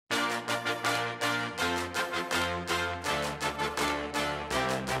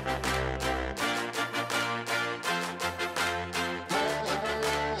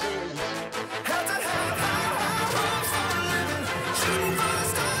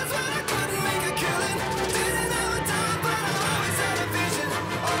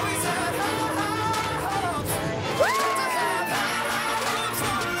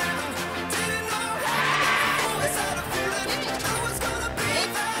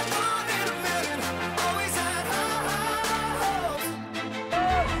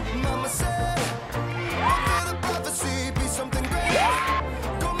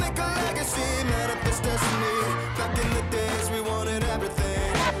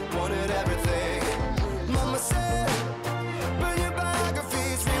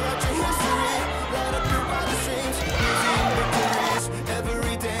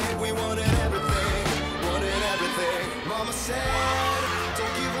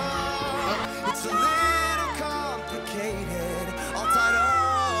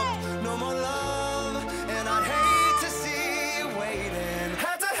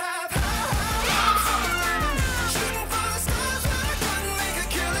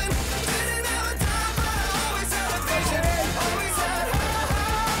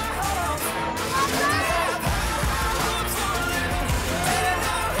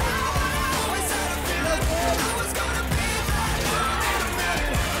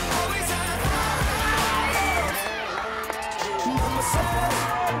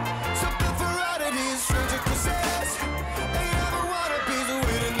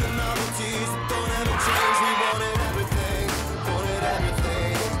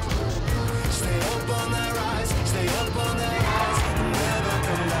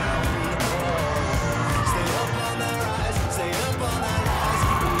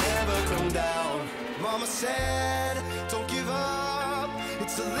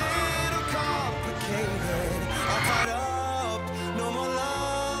little complicated. All tied up, no more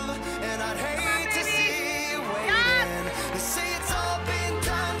love, and I'd hate to see you waiting. They say it's all been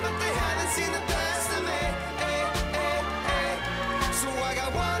done, but they haven't seen the best of me. So I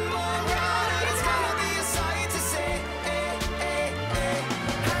got one more run, and it's gonna be a sight to see.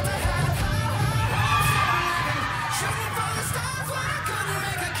 Had to have shooting for the stars when I couldn't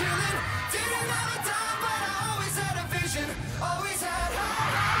make a killing. Didn't have a time, but I always had a vision. Always had hope.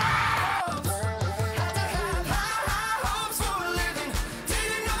 Had to have hopes for a living.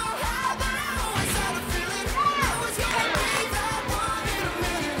 Didn't know how, but I always had a feeling. I was gonna be that one in a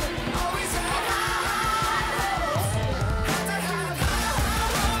million. Always had hope. Had to have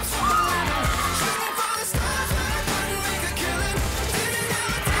hopes for a living. Shooting for the stars when I couldn't make a killing. Didn't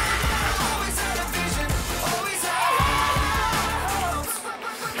have a time, but I always had a vision. Always had hopes.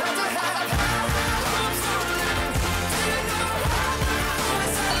 Had to have hopes for a living. Didn't know how, but I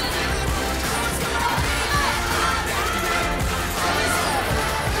always had a feeling. I was gonna be that one in a million.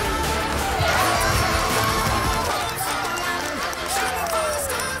 Always had hopes for a living. Shooting for the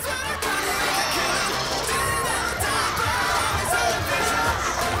stars when I couldn't make a killing. Didn't have a time, but I always had a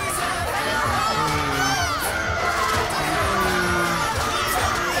vision.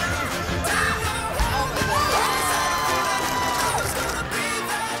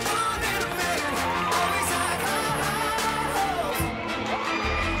 Always had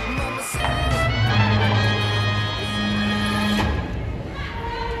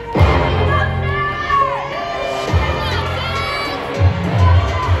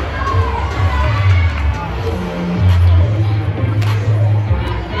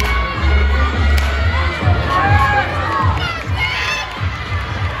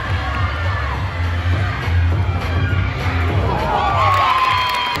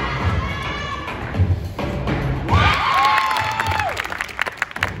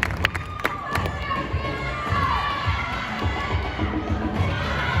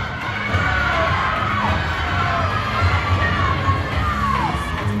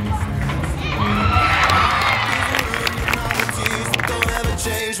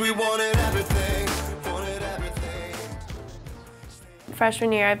we wanted everything, wanted everything.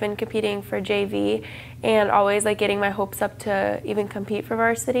 Freshman year, I've been competing for JV and always like getting my hopes up to even compete for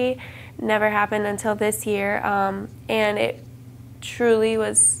varsity. Never happened until this year, and it truly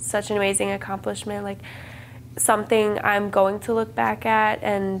was such an amazing accomplishment. Like something I'm going to look back at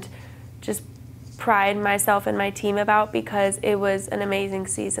and just pride myself and my team about because it was an amazing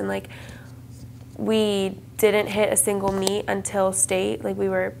season. Like we didn't hit a single meet until state. Like we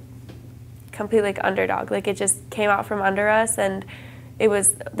were completely like underdog. Like it just came out from under us and it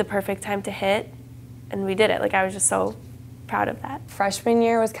was the perfect time to hit and we did it. Like I was just so proud of that. Freshman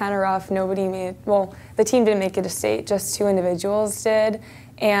year was kind of rough. Nobody made, well, the team didn't make it to state, just 2 individuals did.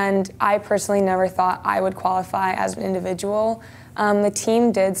 And I personally never thought I would qualify as an individual. The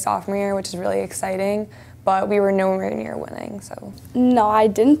team did sophomore year, which is really exciting, but we were nowhere near winning, so. No, I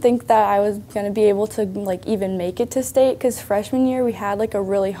didn't think that I was gonna be able to like even make it to state because freshman year we had like a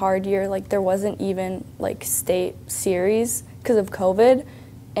really hard year. Like there wasn't even like state series because of COVID,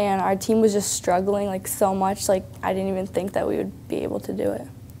 and our team was just struggling like so much. Like I didn't even think that we would be able to do it.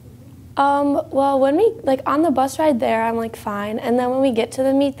 Well, when we, like on the bus ride there, I'm like fine. And then when we get to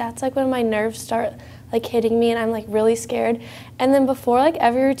the meet, that's like when my nerves start like hitting me and I'm like really scared. And then before like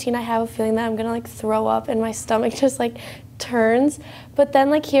every routine, I have a feeling that I'm gonna like throw up and my stomach just like turns. But then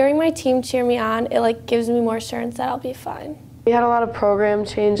like hearing my team cheer me on, it like gives me more assurance that I'll be fine. We had a lot of program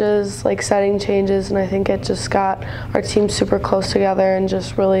changes, like setting changes, and I think it just got our team super close together and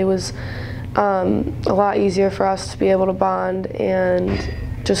just really was a lot easier for us to be able to bond and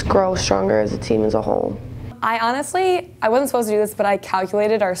just grow stronger as a team as a whole. I wasn't supposed to do this, but I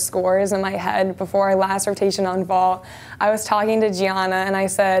calculated our scores in my head before our last rotation on vault. I was talking to Gianna and I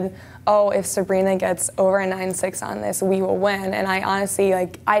said, oh, if Sabrina gets over a 9.6 on this, we will win. And I honestly,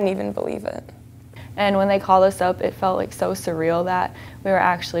 like, I didn't even believe it. And when they called us up, it felt like so surreal that we were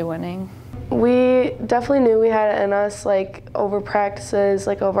actually winning. We definitely knew we had it in us, like over practices,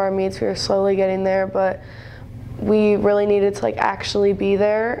 like over our meets, we were slowly getting there, but we really needed to like actually be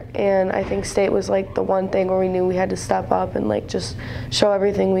there, and I think state was like the one thing where we knew we had to step up and like just show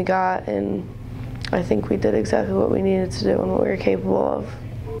everything we got, and I think we did exactly what we needed to do and what we were capable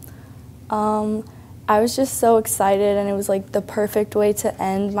of. I was just so excited, and it was like the perfect way to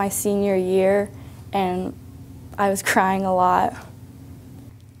end my senior year, and I was crying a lot.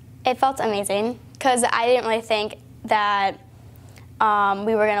 It felt amazing because I didn't really think that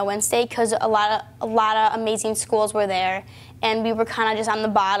we were gonna win state because a lot of amazing schools were there, and we were kind of just on the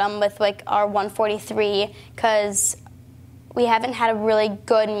bottom with like our 143 because we haven't had a really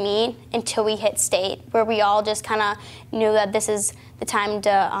good meet until we hit state, where we all just kind of knew that this is the time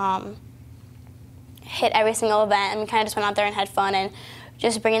to hit every single event, and we kind of just went out there and had fun, and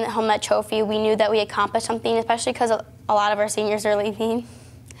just bringing home that trophy, we knew that we accomplished something, especially because a lot of our seniors are leaving,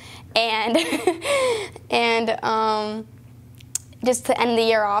 and just to end the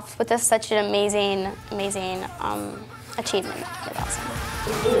year off with such an amazing achievement. It's awesome.